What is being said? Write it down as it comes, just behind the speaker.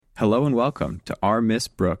Hello and welcome to Our Miss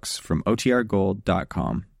Brooks from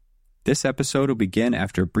OTRGold.com. This episode will begin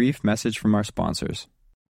after a brief message from our sponsors.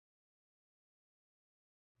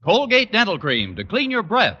 Colgate Dental Cream to clean your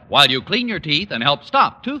breath while you clean your teeth and help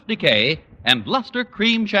stop tooth decay, and Luster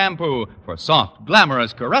Cream Shampoo for soft,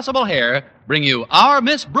 glamorous, caressable hair bring you Our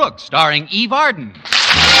Miss Brooks, starring Eve Arden.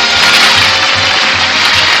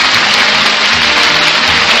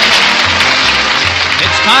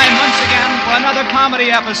 It's time once again for another comedy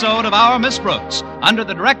episode of Our Miss Brooks, under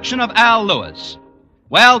the direction of Al Lewis.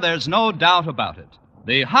 Well, there's no doubt about it.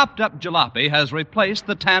 The hopped-up jalopy has replaced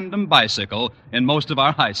the tandem bicycle in most of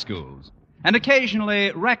our high schools. And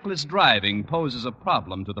occasionally, reckless driving poses a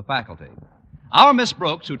problem to the faculty. Our Miss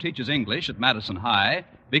Brooks, who teaches English at Madison High,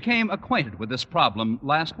 became acquainted with this problem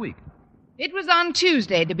last week. It was on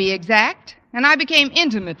Tuesday, to be exact, and I became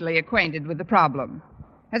intimately acquainted with the problem.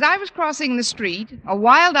 As I was crossing the street, a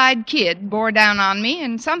wild-eyed kid bore down on me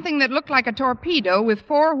in something that looked like a torpedo with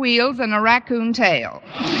 4 wheels and a raccoon tail.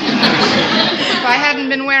 If I hadn't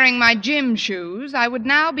been wearing my gym shoes, I would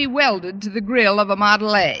now be welded to the grill of a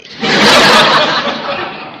Model A.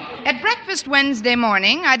 At breakfast Wednesday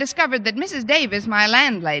morning, I discovered that Mrs. Davis, my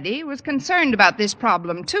landlady, was concerned about this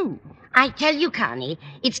problem, too. I tell you, Connie,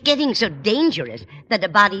 it's getting so dangerous that a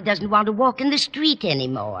body doesn't want to walk in the street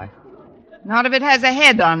anymore. Not if it has a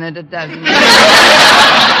head on it, it doesn't.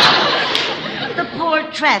 The poor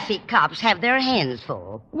traffic cops have their hands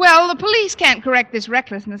full. Well, the police can't correct this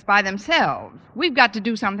recklessness by themselves. We've got to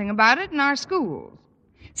do something about it in our schools.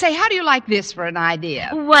 Say, how do you like this for an idea?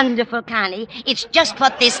 Wonderful, Connie. It's just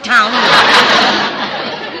what this town needs.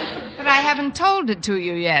 But I haven't told it to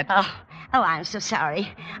you yet. Oh, I'm so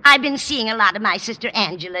sorry. I've been seeing a lot of my sister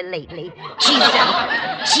Angela lately.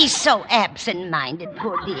 She's so absent-minded,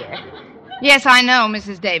 poor dear. Yes, I know,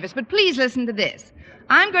 Mrs. Davis, but please listen to this.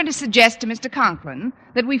 I'm going to suggest to Mr. Conklin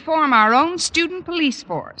that we form our own student police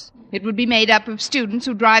force. It would be made up of students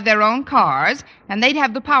who drive their own cars, and they'd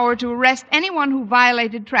have the power to arrest anyone who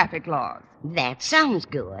violated traffic laws. That sounds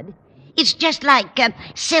good. It's just like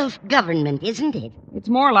self-government, isn't it? It's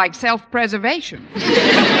more like self-preservation.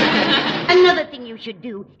 Another thing you should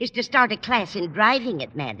do is to start a class in driving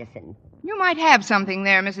at Madison. You might have something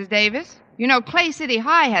there, Mrs. Davis. You know, Clay City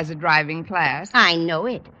High has a driving class. I know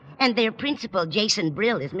it. And their principal, Jason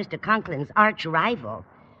Brill, is Mr. Conklin's arch rival.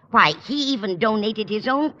 Why, he even donated his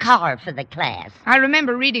own car for the class. I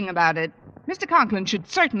remember reading about it. Mr. Conklin should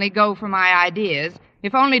certainly go for my ideas,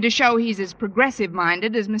 if only to show he's as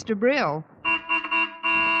progressive-minded as Mr. Brill.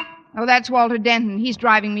 Oh, that's Walter Denton. He's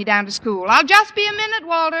driving me down to school. I'll just be a minute,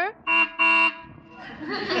 Walter.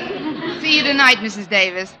 See you tonight, Mrs.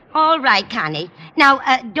 Davis. All right, Connie. Now,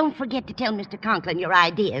 don't forget to tell Mr. Conklin your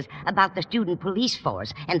ideas about the student police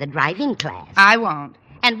force and the driving class. I won't.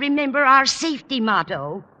 And remember our safety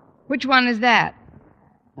motto. Which one is that?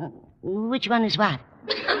 Which one is what?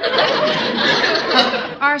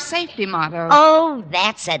 Our safety motto. Oh,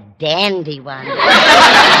 that's a dandy one.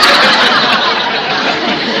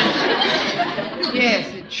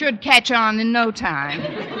 Yes, it should catch on in no time.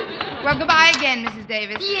 Well, goodbye again, Mrs.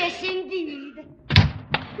 Davis. Yes, indeed.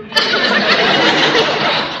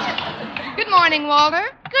 Good morning, Walter.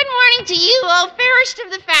 Good morning to you, oh fairest of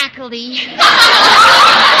the faculty.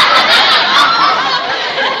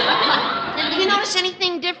 Did you notice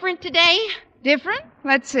anything different today? Different?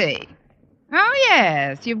 Let's see. Oh,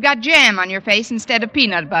 yes. You've got jam on your face instead of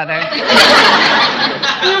peanut butter. No,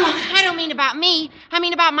 I don't mean about me. I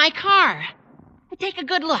mean about my car. Take a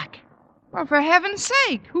good look. Well, for heaven's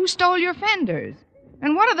sake, who stole your fenders?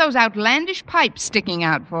 And what are those outlandish pipes sticking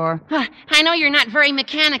out for? I know you're not very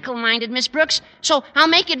mechanical-minded, Miss Brooks, so I'll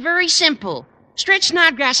make it very simple. Stretch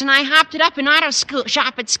Snodgrass and I hopped it up in auto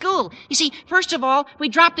shop at school. You see, first of all, we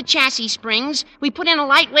dropped the chassis springs, we put in a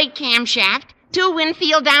lightweight camshaft, 2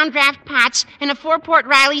 Winfield downdraft pots, and a 4-port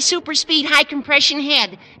Riley super-speed high-compression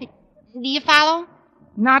head. Do you follow?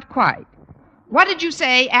 Not quite. What did you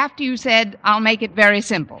say after you said, I'll make it very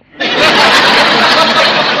simple? Look,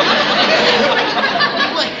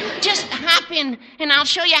 just hop in, and I'll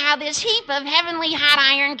show you how this heap of heavenly hot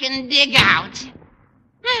iron can dig out.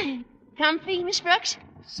 Comfy, Miss Brooks?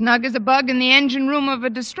 Snug as a bug in the engine room of a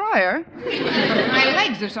destroyer. My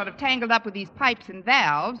legs are sort of tangled up with these pipes and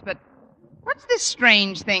valves, but what's this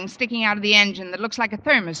strange thing sticking out of the engine that looks like a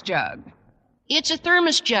thermos jug? It's a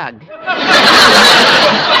thermos jug.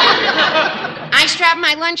 I strap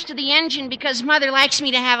my lunch to the engine because Mother likes me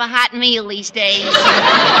to have a hot meal these days. Well,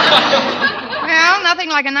 nothing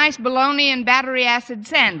like a nice bologna and battery acid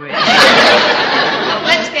sandwich.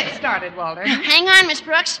 Let's get started, Walter. Hang on, Miss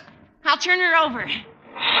Brooks. I'll turn her over.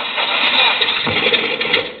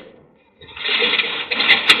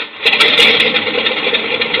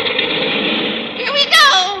 Here we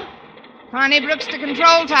go. Connie Brooks to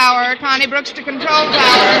control tower. Connie Brooks to control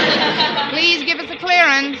tower. Please give us a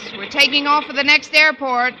clearance. We're taking off for the next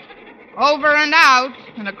airport. Over and out,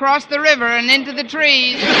 and across the river and into the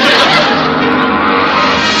trees. Well,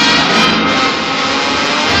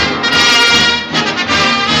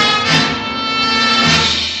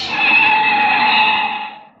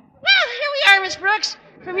 here we are, Miss Brooks.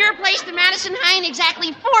 From your place to Madison High in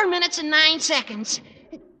exactly 4 minutes and 9 seconds.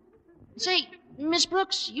 Say, Miss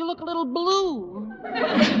Brooks, you look a little blue.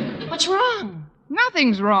 What's wrong?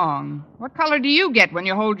 Nothing's wrong. What color do you get when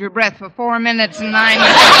you hold your breath for 4 minutes and 9 seconds?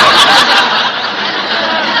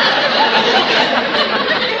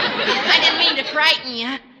 I didn't mean to frighten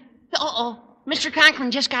you. Uh-oh. Mr.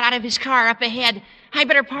 Conklin just got out of his car up ahead. I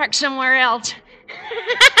better park somewhere else. He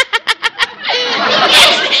can't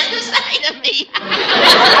stand the sight of me.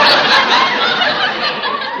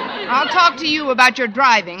 I'll talk to you about your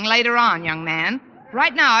driving later on, young man.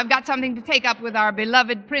 Right now, I've got something to take up with our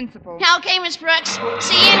beloved principal. Okay, Miss Brooks.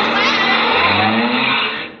 See you in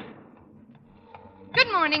class. Good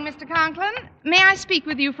morning, Mr. Conklin. May I speak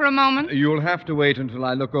with you for a moment? You'll have to wait until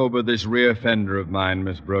I look over this rear fender of mine,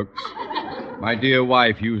 Miss Brooks. My dear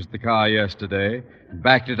wife used the car yesterday,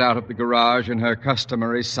 backed it out of the garage in her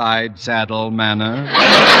customary side saddle manner.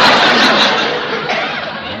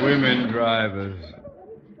 Women drivers.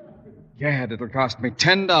 Gad, it'll cost me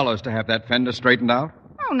 $10 to have that fender straightened out.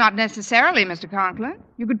 Oh, not necessarily, Mr. Conklin.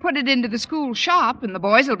 You could put it into the school shop, and the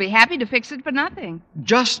boys will be happy to fix it for nothing.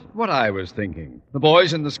 Just what I was thinking. The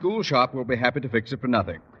boys in the school shop will be happy to fix it for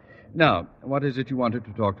nothing. Now, what is it you wanted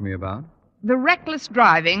to talk to me about? The reckless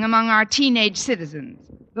driving among our teenage citizens.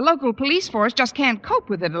 The local police force just can't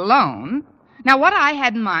cope with it alone. Now, what I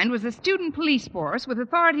had in mind was a student police force with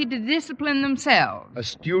authority to discipline themselves. A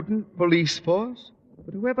student police force?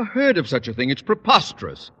 But who ever heard of such a thing? It's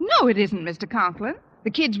preposterous. No, it isn't, Mr. Conklin. The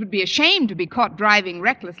kids would be ashamed to be caught driving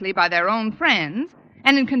recklessly by their own friends.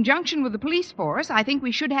 And in conjunction with the police force, I think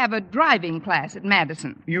we should have a driving class at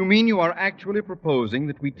Madison. You mean you are actually proposing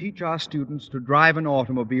that we teach our students to drive an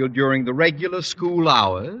automobile during the regular school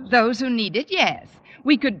hours? Those who need it, yes.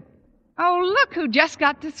 We could... Oh, look who just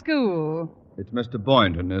got to school. It's Mr.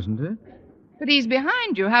 Boynton, isn't it? But he's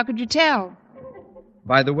behind you. How could you tell?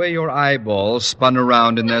 By the way your eyeballs spun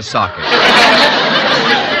around in their sockets.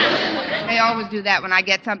 I always do that when I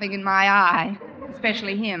get something in my eye.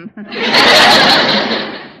 Especially him.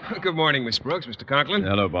 Good morning, Miss Brooks, Mr. Conklin.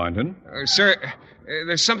 Hello, Boynton. Sir,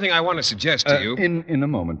 there's something I want to suggest to you. In a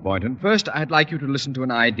moment, Boynton. First, I'd like you to listen to an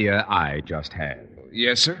idea I just had.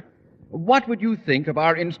 Yes, sir? What would you think of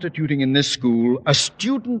our instituting in this school a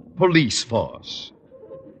student police force?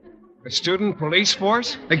 A student police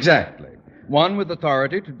force? Exactly. One with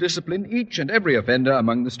authority to discipline each and every offender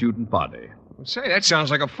among the student body. Say, that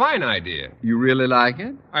sounds like a fine idea. You really like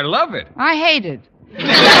it? I love it. I hate it.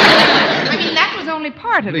 I mean, that was only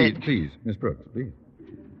part of it. Please, Miss Brooks, please.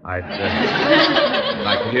 I'd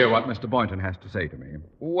like to hear what Mr. Boynton has to say to me.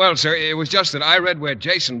 Well, sir, it was just that I read where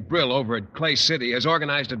Jason Brill over at Clay City has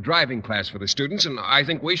organized a driving class for the students, and I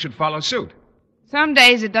think we should follow suit. Some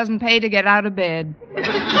days it doesn't pay to get out of bed.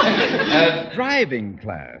 A driving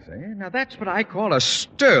class, eh? Now, that's what I call a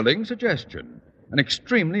sterling suggestion. An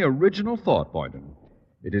extremely original thought, Boynton.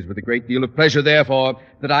 It is with a great deal of pleasure, therefore,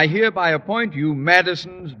 that I hereby appoint you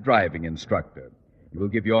Madison's driving instructor. You will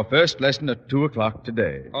give your first lesson at 2 o'clock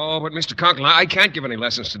today. Oh, but Mr. Conklin, I can't give any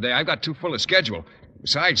lessons today. I've got too full a schedule.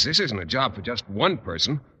 Besides, this isn't a job for just one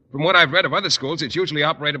person. From what I've read of other schools, it's usually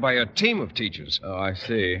operated by a team of teachers. Oh, I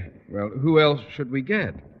see. Well, who else should we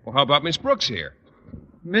get? Well, how about Miss Brooks here?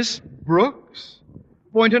 Miss Brooks?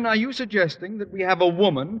 Boynton, are you suggesting that we have a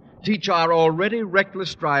woman teach our already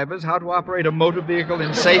reckless drivers how to operate a motor vehicle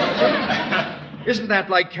in safety? Isn't that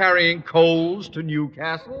like carrying coals to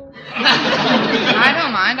Newcastle? I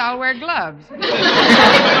don't mind. I'll wear gloves.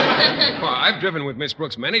 Well, I've driven with Miss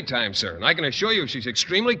Brooks many times, sir, and I can assure you she's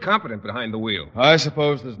extremely competent behind the wheel. I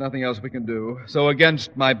suppose there's nothing else we can do. So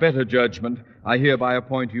against my better judgment, I hereby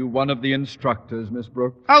appoint you one of the instructors, Miss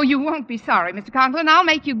Brooks. Oh, you won't be sorry, Mr. Conklin. I'll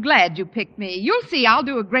make you glad you picked me. You'll see I'll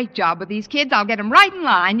do a great job with these kids. I'll get them right in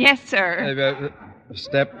line. Yes, sir.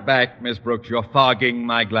 Step back, Miss Brooks. You're fogging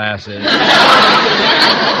my glasses.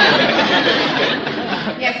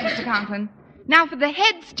 Yes, Mr. Conklin. Now, for the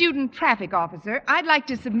head student traffic officer, I'd like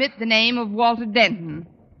to submit the name of Walter Denton.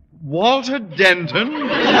 Walter Denton?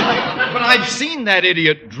 But I've seen that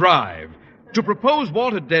idiot drive. To propose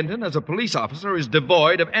Walter Denton as a police officer is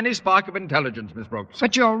devoid of any spark of intelligence, Miss Brooks.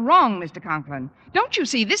 But you're wrong, Mr. Conklin. Don't you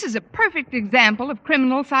see, this is a perfect example of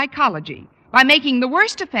criminal psychology. By making the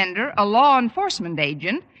worst offender a law enforcement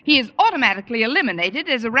agent, he is automatically eliminated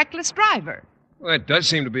as a reckless driver. Well, that does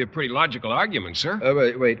seem to be a pretty logical argument, sir.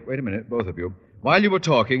 Wait a minute, both of you. While you were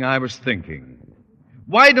talking, I was thinking.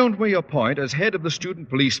 Why don't we appoint as head of the student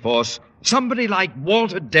police force somebody like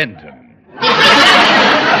Walter Denton?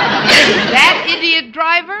 That idiot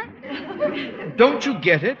driver? Don't you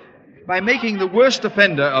get it? By making the worst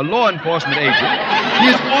offender a law enforcement agent, he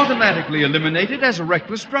is automatically eliminated as a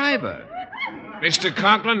reckless driver. Mr.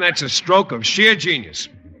 Conklin, that's a stroke of sheer genius.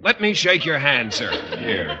 Let me shake your hand, sir.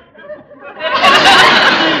 Here.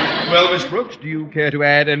 Well, Miss Brooks, do you care to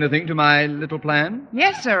add anything to my little plan?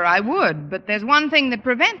 Yes, sir, I would, but there's one thing that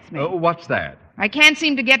prevents me. Oh, what's that? I can't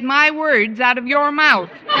seem to get my words out of your mouth.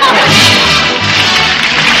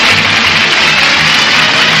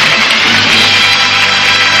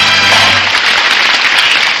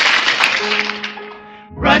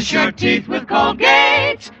 Brush your teeth with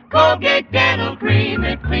Colgate. Colgate Dental Cream.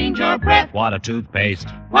 It cleans your breath. What a toothpaste.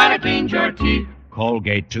 While it cleans your teeth.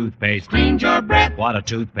 Colgate toothpaste. Cleans your breath. What a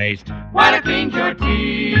toothpaste. While it cleans your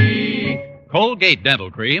teeth. Colgate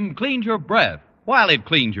Dental Cream cleans your breath while it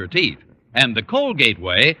cleans your teeth. And the Colgate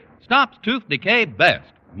way stops tooth decay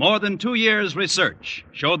best. More than 2 years' research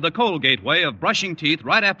showed the Colgate way of brushing teeth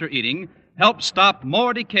right after eating helped stop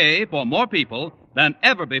more decay for more people than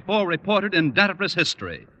ever before reported in dentifrice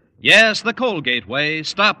history. Yes, the Colgate way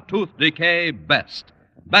stopped tooth decay best.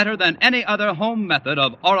 Better than any other home method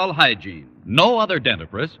of oral hygiene. No other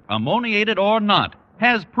dentifrice, ammoniated or not,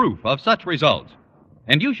 has proof of such results.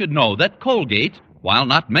 And you should know that Colgate, while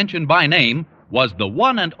not mentioned by name, was the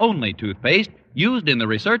one and only toothpaste used in the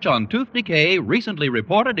research on tooth decay recently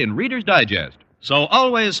reported in Reader's Digest. So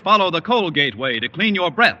always follow the Colgate way to clean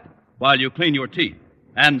your breath while you clean your teeth.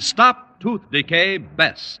 And stop tooth decay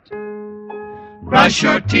best. Brush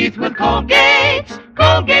your teeth with Colgate.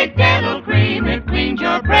 Colgate Dental Cream. It cleans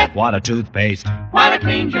your breath. What a toothpaste. While it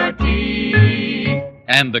cleans your teeth.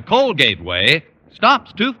 And the Colgate way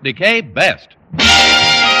stops tooth decay best.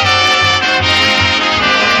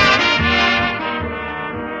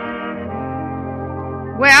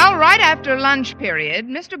 Well, right after lunch period,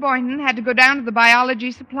 Mr. Boynton had to go down to the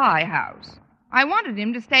biology supply house. I wanted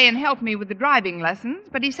him to stay and help me with the driving lessons,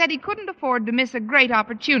 but he said he couldn't afford to miss a great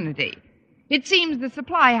opportunity. It seems the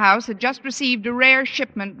supply house had just received a rare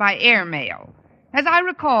shipment by airmail. As I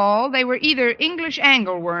recall, they were either English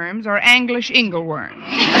angleworms or Anglish ingleworms.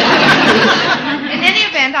 In any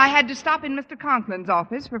event, I had to stop in Mr. Conklin's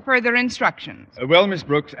office for further instructions. Well, Miss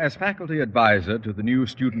Brooks, as faculty advisor to the new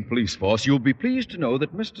student police force, you'll be pleased to know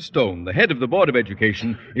that Mr. Stone, the head of the Board of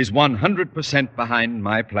Education, is 100% behind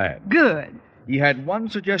my plan. Good. He had one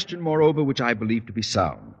suggestion, moreover, which I believe to be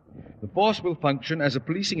sound. The force will function as a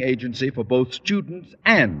policing agency for both students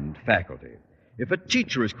and faculty. If a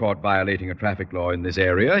teacher is caught violating a traffic law in this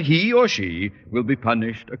area, he or she will be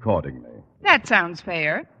punished accordingly. That sounds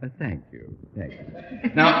fair. Thank you. Thank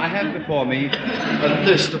you. Now, I have before me a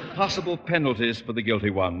list of possible penalties for the guilty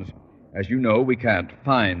ones. As you know, we can't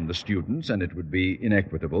fine the students, and it would be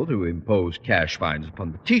inequitable to impose cash fines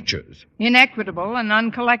upon the teachers. Inequitable and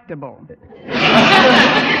uncollectible.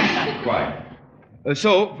 Quite.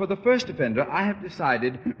 So, for the first offender, I have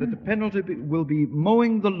decided that the penalty will be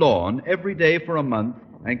mowing the lawn every day for a month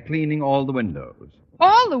and cleaning all the windows.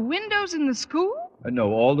 All the windows in the school?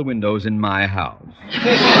 No, all the windows in my house.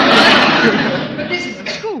 But this is a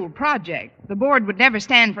school project. The board would never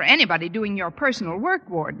stand for anybody doing your personal work,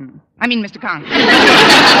 Warden. I mean, Mr. Conklin.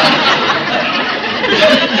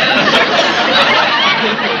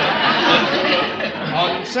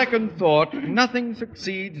 On second thought, nothing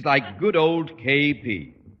succeeds like good old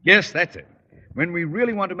KP. Yes, that's it. When we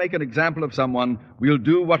really want to make an example of someone, we'll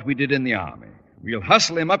do what we did in the Army. We'll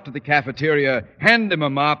hustle him up to the cafeteria, hand him a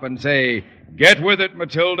mop, and say, "Get with it,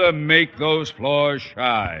 Matilda, make those floors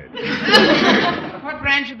shine." What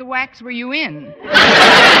branch of the wax were you in? Now,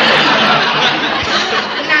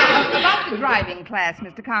 about the driving class,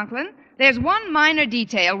 Mr. Conklin, there's one minor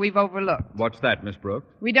detail we've overlooked. What's that, Miss Brooks?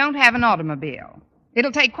 We don't have an automobile.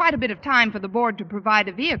 It'll take quite a bit of time for the board to provide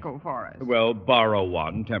a vehicle for us. Well, borrow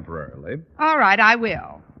one temporarily. All right, I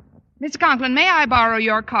will. Mr. Conklin, may I borrow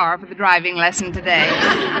your car for the driving lesson today?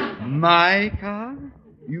 My car?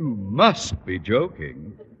 You must be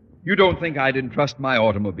joking. You don't think I'd entrust my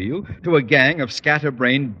automobile to a gang of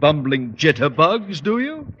scatterbrained, bumbling jitterbugs, do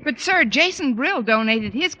you? But, sir, Jason Brill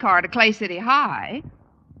donated his car to Clay City High.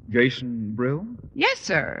 Jason Brill? Yes,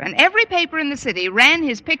 sir. And every paper in the city ran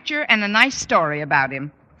his picture and a nice story about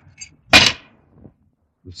him.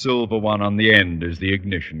 The silver one on the end is the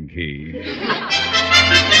ignition key.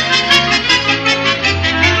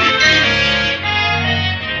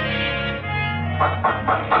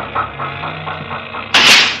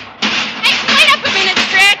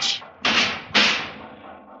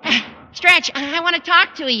 Stretch, I want to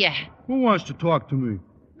talk to you. Who wants to talk to me?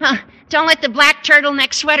 Huh, don't let the black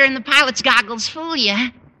turtleneck sweater and the pilot's goggles fool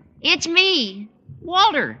you. It's me,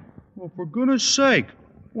 Walter. Well, for goodness sake.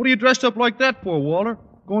 What are you dressed up like that for, Walter?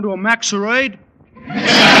 Going to a masquerade? Of course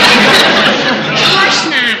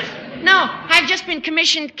not. No, I've just been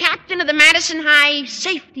commissioned captain of the Madison High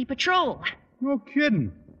Safety Patrol. No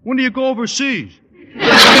kidding. When do you go overseas?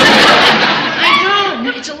 I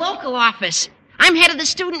don't. It's a local office. I'm head of the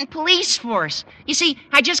student police force. You see,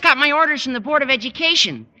 I just got my orders from the Board of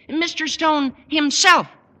Education. And Mr. Stone himself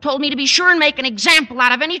told me to be sure and make an example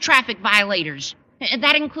out of any traffic violators. And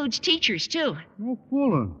that includes teachers, too. No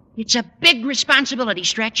fooling. It's a big responsibility,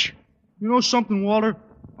 Stretch. You know something, Walter?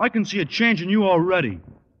 I can see a change in you already.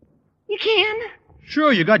 You can?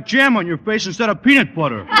 Sure, you got jam on your face instead of peanut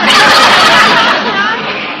butter.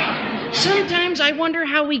 Sometimes I wonder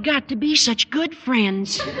how we got to be such good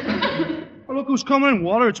friends. Oh, look who's coming in,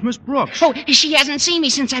 Walter. It's Miss Brooks. Oh, she hasn't seen me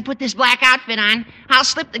since I put this black outfit on. I'll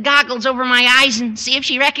slip the goggles over my eyes and see if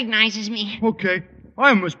she recognizes me. Okay.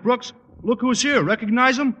 Hi, Miss Brooks. Look who's here.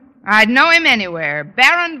 Recognize him? I'd know him anywhere.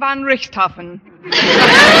 Baron von Richthofen.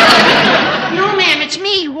 No, ma'am, it's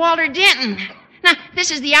me, Walter Denton. Now,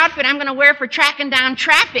 this is the outfit I'm going to wear for tracking down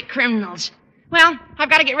traffic criminals. Well, I've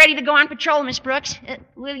got to get ready to go on patrol, Miss Brooks.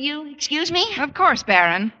 Will you excuse me? Of course,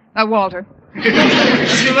 Baron. Walter.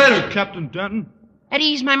 See you later, Captain Denton. At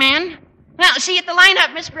ease, my man. Well, see you at the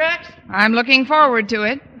lineup, Miss Brooks. I'm looking forward to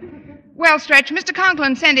it. Well, Stretch, Mr.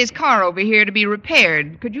 Conklin sent his car over here to be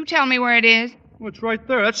repaired. Could you tell me where it is? Well, it's right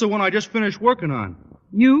there. That's the one I just finished working on.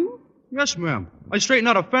 You? Yes, ma'am. I straightened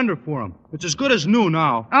out a fender for him. It's as good as new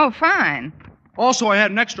now. Oh, fine. Also, I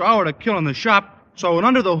had an extra hour to kill in the shop, so I went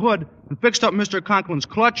under the hood and fixed up Mr. Conklin's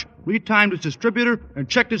clutch, retimed his distributor, and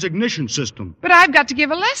checked his ignition system. But I've got to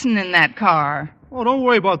give a lesson in that car. Oh, don't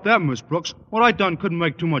worry about that, Miss Brooks. What I done couldn't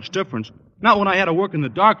make too much difference. Not when I had to work in the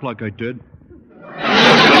dark like I did.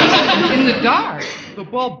 In the dark? The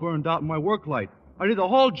bulb burned out in my work light. I did the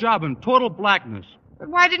whole job in total blackness. But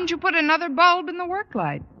why didn't you put another bulb in the work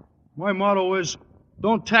light? My motto is,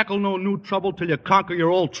 don't tackle no new trouble till you conquer your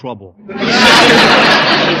old trouble. Anyhow,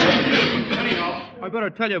 I better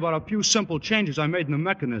tell you about a few simple changes I made in the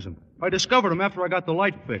mechanism. I discovered them after I got the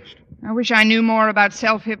light fixed. I wish I knew more about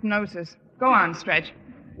self-hypnosis. Go on, Stretch.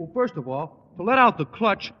 Well, first of all, to let out the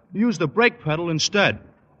clutch, you use the brake pedal instead.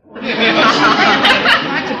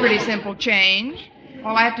 That's a pretty simple change.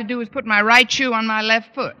 All I have to do is put my right shoe on my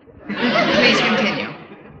left foot. Please continue.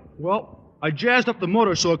 Well, I jazzed up the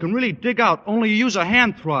motor so it can really dig out, only you use a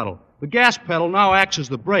hand throttle. The gas pedal now acts as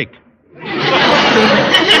the brake.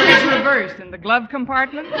 It's reversed in the glove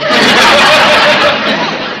compartment?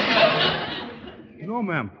 No,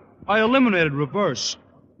 ma'am. I eliminated reverse.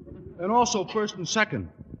 And also first and second.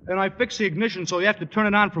 And I fixed the ignition so you have to turn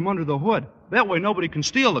it on from under the hood. That way nobody can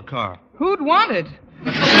steal the car. Who'd want it?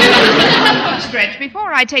 Stretch,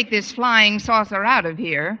 before I take this flying saucer out of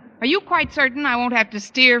here, are you quite certain I won't have to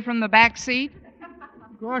steer from the back seat?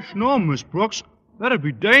 Gosh, no, Miss Brooks. That'd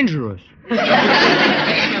be dangerous.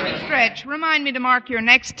 Stretch, remind me to mark your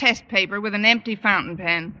next test paper with an empty fountain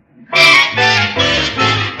pen.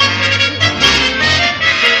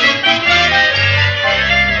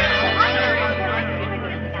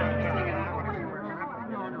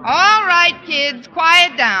 All right, kids,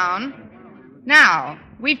 quiet down. Now,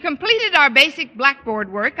 we've completed our basic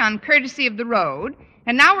blackboard work on courtesy of the road,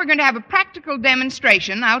 and now we're going to have a practical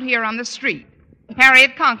demonstration out here on the street.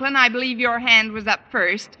 Harriet Conklin, I believe your hand was up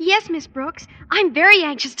first. Yes, Miss Brooks. I'm very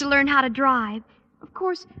anxious to learn how to drive. Of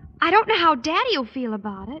course, I don't know how Daddy will feel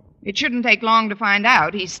about it. It shouldn't take long to find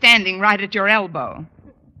out. He's standing right at your elbow.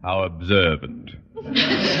 How observant.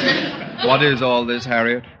 What is all this,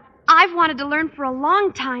 Harriet? I've wanted to learn for a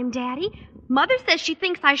long time, Daddy. Mother says she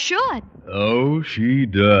thinks I should. Oh, she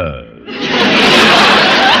does.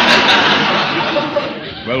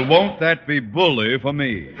 Well, won't that be bully for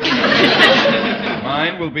me?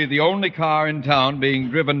 Mine will be the only car in town being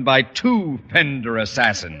driven by two fender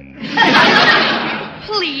assassins.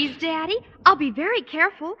 Please, Daddy. I'll be very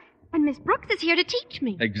careful. And Miss Brooks is here to teach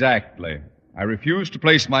me. Exactly. I refuse to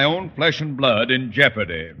place my own flesh and blood in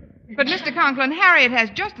jeopardy. But, Mr. Conklin, Harriet has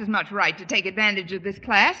just as much right to take advantage of this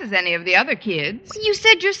class as any of the other kids. You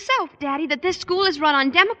said yourself, Daddy, that this school is run on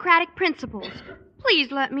democratic principles.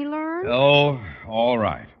 Please let me learn. Oh, all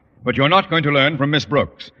right. But you're not going to learn from Miss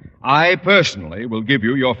Brooks. I personally will give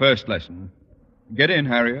you your first lesson. Get in,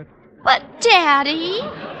 Harriet. But, Daddy...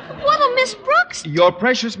 What'll Miss Brooks do? Your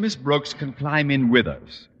precious Miss Brooks can climb in with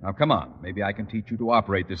us. Now, come on. Maybe I can teach you to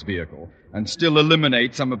operate this vehicle and still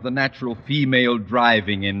eliminate some of the natural female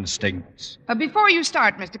driving instincts. Before you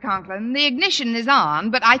start, Mr. Conklin, the ignition is on,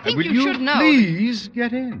 but I think Will you should know. Please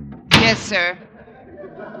get in. Yes, sir.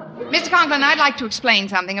 Mr. Conklin, I'd like to explain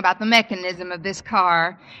something about the mechanism of this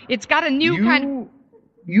car. It's got a new kind of...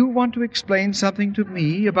 You want to explain something to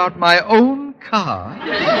me about my own car?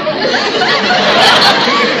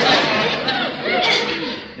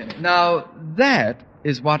 Now, that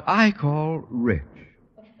is what I call rich.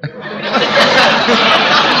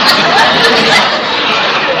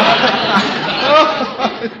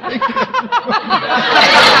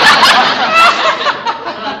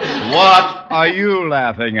 What are you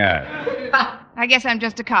laughing at? I guess I'm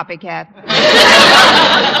just a copycat.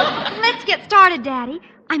 Let's get started, Daddy.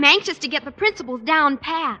 I'm anxious to get the principles down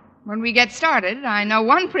pat. When we get started, I know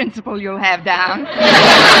one principle you'll have down.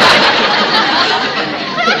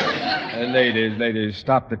 Ladies,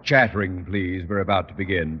 stop the chattering, please. We're about to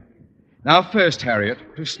begin. Now, first, Harriet,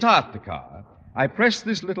 to start the car, I press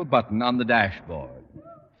this little button on the dashboard.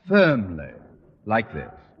 Firmly, like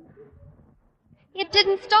this. It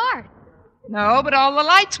didn't start. No, but all the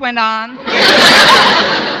lights went on.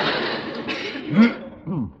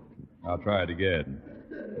 I'll try it again.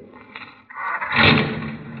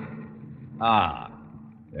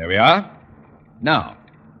 There we are. Now,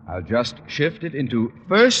 I'll just shift it into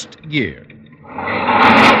first gear.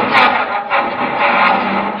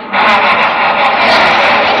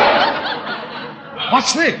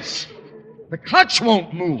 What's this? The clutch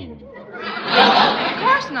won't move. Of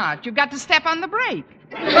course not. You've got to step on the brake.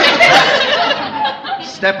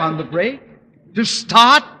 Step on the brake? To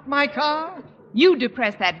start my car? You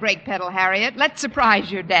depress that brake pedal, Harriet. Let's surprise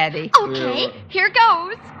your daddy. Okay, here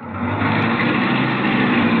goes.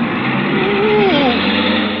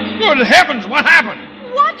 Good heavens, what happened?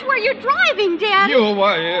 Watch where you're driving, Daddy.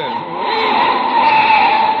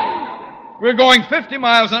 We're going 50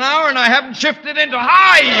 miles an hour and I haven't shifted into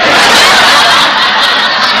high yet.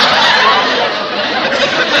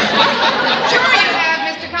 Sure you have,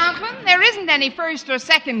 Mr. Conklin. There isn't any first or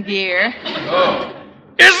second gear. Oh.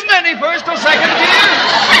 Isn't any first or second gear?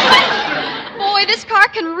 Boy, this car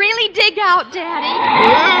can really dig out, Daddy.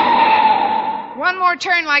 One more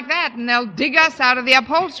turn like that and they'll dig us out of the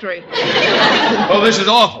upholstery. Oh, this is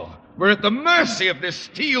awful. We're at the mercy of this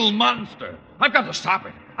steel monster. I've got to stop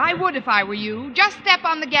it. I would if I were you. Just step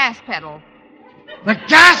on the gas pedal. The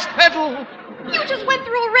gas pedal? You just went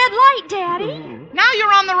through a red light, Daddy. Now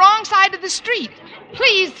you're on the wrong side of the street.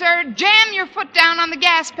 Please, sir, jam your foot down on the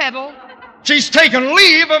gas pedal. She's taken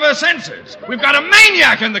leave of her senses. We've got a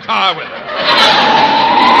maniac in the car with her.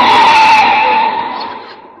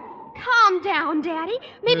 Calm down, Daddy.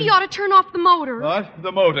 Maybe you ought to turn off the motor. What?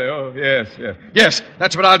 The motor? Oh, yes. Yes,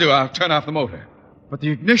 that's what I'll do. I'll turn off the motor. But the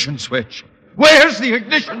ignition switch. Where's the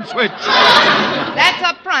ignition switch? That's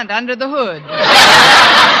up front, under the hood.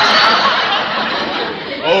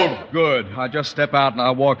 Oh, good. I'll just step out and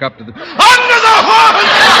I'll walk up to the... Under the hood!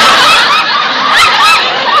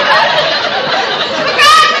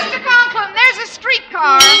 Mr. Conklin, there's a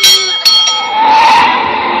streetcar.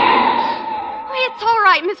 It's all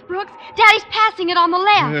right, Miss Brooks. Daddy's passing it on the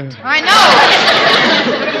left. I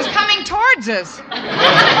know. But it was coming towards us.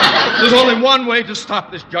 There's only one way to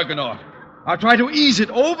stop this juggernaut. I'll try to ease it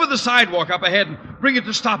over the sidewalk up ahead and bring it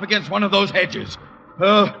to stop against one of those hedges.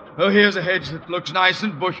 Oh, here's a hedge that looks nice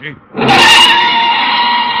and bushy.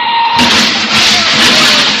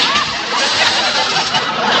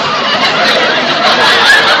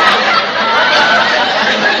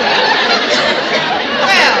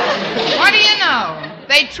 Well, what do you know?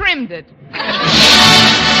 They trimmed it.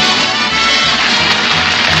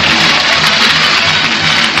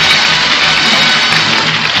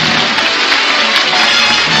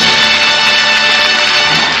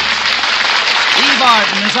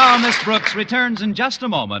 Barton as our Miss Brooks returns in just a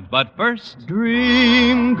moment, but first...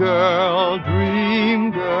 Dream girl,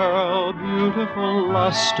 beautiful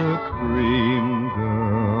luster cream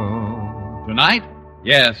girl. Tonight?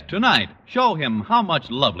 Yes, tonight. Show him how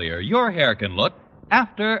much lovelier your hair can look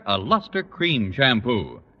after a Luster Cream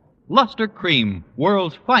shampoo. Luster Cream,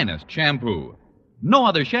 world's finest shampoo. No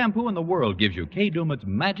other shampoo in the world gives you Kay Daumit's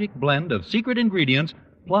magic blend of secret ingredients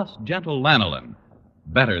plus gentle lanolin.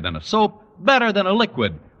 Better than a soap, better than a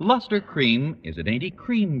liquid, Luster Cream is a dainty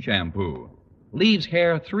cream shampoo. Leaves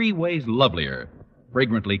hair 3 ways lovelier.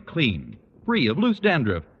 Fragrantly clean, free of loose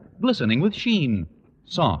dandruff, glistening with sheen,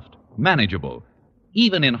 soft, manageable.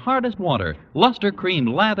 Even in hardest water, Luster Cream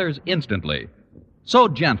lathers instantly. So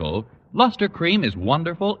gentle, Luster Cream is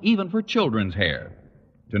wonderful even for children's hair.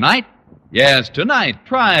 Tonight? Yes, tonight,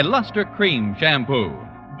 try Luster Cream Shampoo.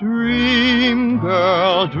 Dream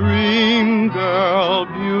girl,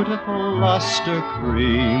 beautiful luster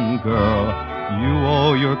cream girl, you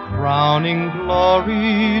owe your crowning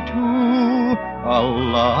glory to a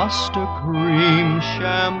luster cream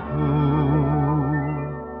shampoo.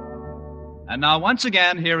 And now, once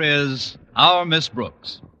again, here is our Miss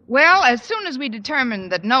Brooks. Well, as soon as we determined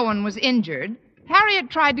that no one was injured, Harriet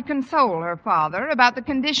tried to console her father about the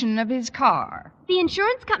condition of his car. The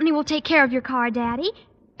insurance company will take care of your car, Daddy.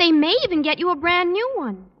 They may even get you a brand new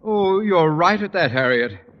one. Oh, you're right at that,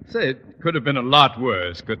 Harriet. Say, it could have been a lot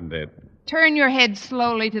worse, couldn't it? Turn your head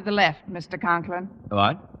slowly to the left, Mr. Conklin.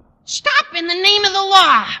 What? Stop in the name of the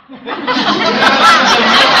law.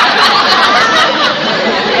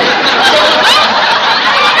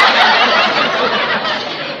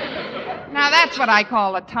 Now, that's what I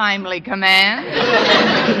call a timely command.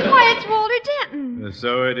 Why, it's Walter Denton.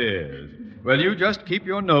 So it is. Well, you just keep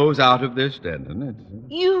your nose out of this, Denton.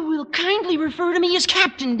 You will kindly refer to me as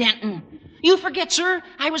Captain Denton. You forget, sir,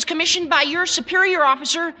 I was commissioned by your superior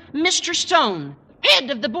officer, Mr. Stone, head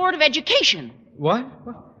of the Board of Education. What?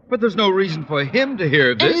 But there's no reason for him to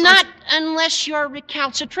hear this. Not unless you're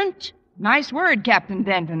recalcitrant. Nice word, Captain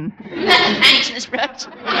Denton. Thanks, Miss Brooks.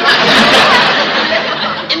 May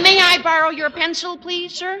I borrow your pencil,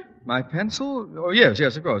 please, sir? My pencil? Oh, yes,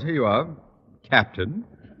 of course. Here you are, Captain.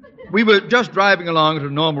 We were just driving along at a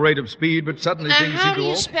normal rate of speed, but suddenly things How seemed do to you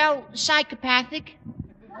all... spell psychopathic?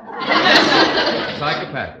 Psychopathic.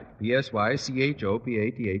 Psychopathic.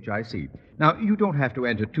 Now, you don't have to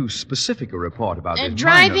enter too specific a report about this.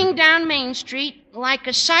 Driving down Main Street like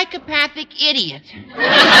a psychopathic idiot.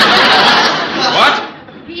 What?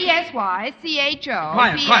 P-S-Y-C-H-O.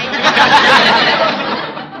 Quiet.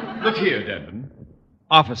 Look here, Denton.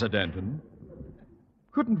 Officer Denton.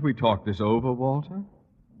 Couldn't we talk this over, Walter?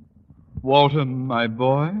 Walter, my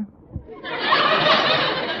boy?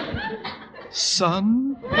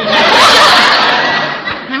 Son?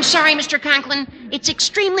 I'm sorry, Mr. Conklin. It's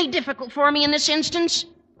extremely difficult for me in this instance,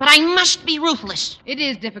 but I must be ruthless. It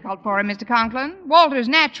is difficult for him, Mr. Conklin. Walter's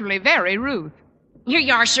naturally very rude. Here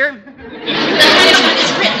you are, sir. The punishment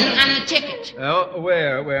is written on the ticket. Oh,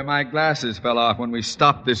 where my glasses fell off when we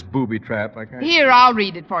stopped this booby trap. I can't... Here, I'll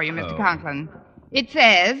read it for you, Mr. Conklin. It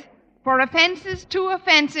says, for offenses too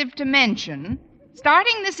offensive to mention,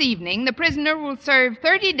 starting this evening, the prisoner will serve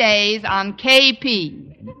 30 days on KP.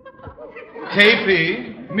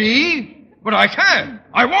 KP? Me? But I can't.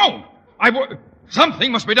 I won't.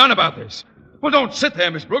 Something must be done about this. Well, don't sit there,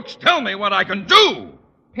 Miss Brooks. Tell me what I can do.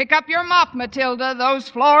 Pick up your mop, Matilda. Those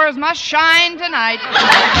floors must shine tonight.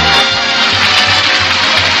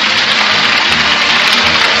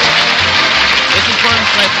 This is Vern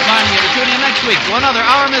Smith reminding you to tune in next week to another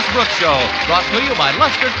Our Miss Brooks show, brought to you by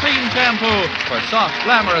Luster Cream Shampoo for soft,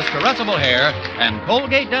 glamorous, caressable hair, and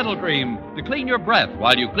Colgate Dental Cream to clean your breath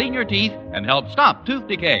while you clean your teeth and help stop tooth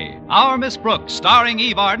decay. Our Miss Brooks, starring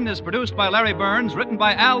Eve Arden, is produced by Larry Burns, written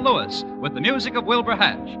by Al Lewis, with the music of Wilbur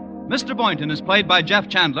Hatch. Mr. Boynton is played by Jeff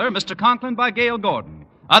Chandler, Mr. Conklin by Gail Gordon.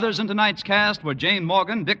 Others in tonight's cast were Jane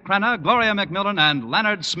Morgan, Dick Crenna, Gloria McMillan, and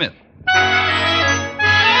Leonard Smith.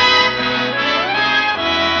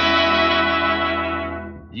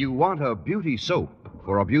 You want a beauty soap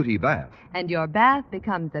for a beauty bath. And your bath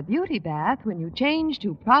becomes a beauty bath when you change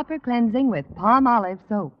to proper cleansing with Palmolive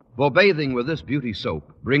soap. For bathing with this beauty soap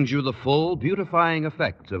brings you the full beautifying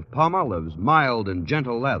effects of Palmolive's mild and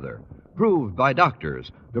gentle lather, proved by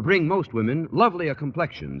doctors to bring most women lovelier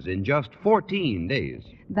complexions in just 14 days.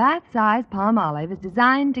 Bath-size Palmolive is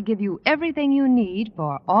designed to give you everything you need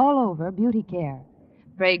for all-over beauty care.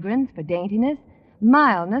 Fragrance for daintiness,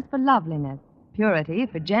 mildness for loveliness, purity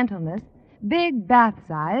for gentleness, big bath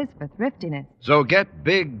size for thriftiness. So get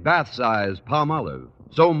big bath size Palmolive.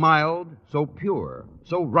 So mild, so pure,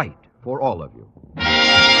 so right for all of you.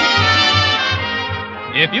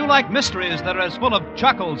 If you like mysteries that are as full of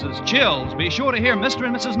chuckles as chills, be sure to hear Mr.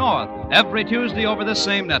 and Mrs. North every Tuesday over this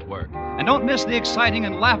same network. And don't miss the exciting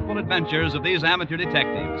and laughable adventures of these amateur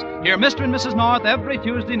detectives. Hear Mr. and Mrs. North every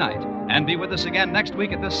Tuesday night. And be with us again next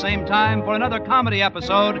week at this same time for another comedy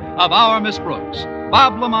episode of Our Miss Brooks.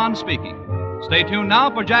 Bob Lamont speaking. Stay tuned now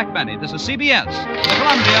for Jack Benny. This is CBS, the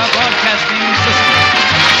Columbia Broadcasting System.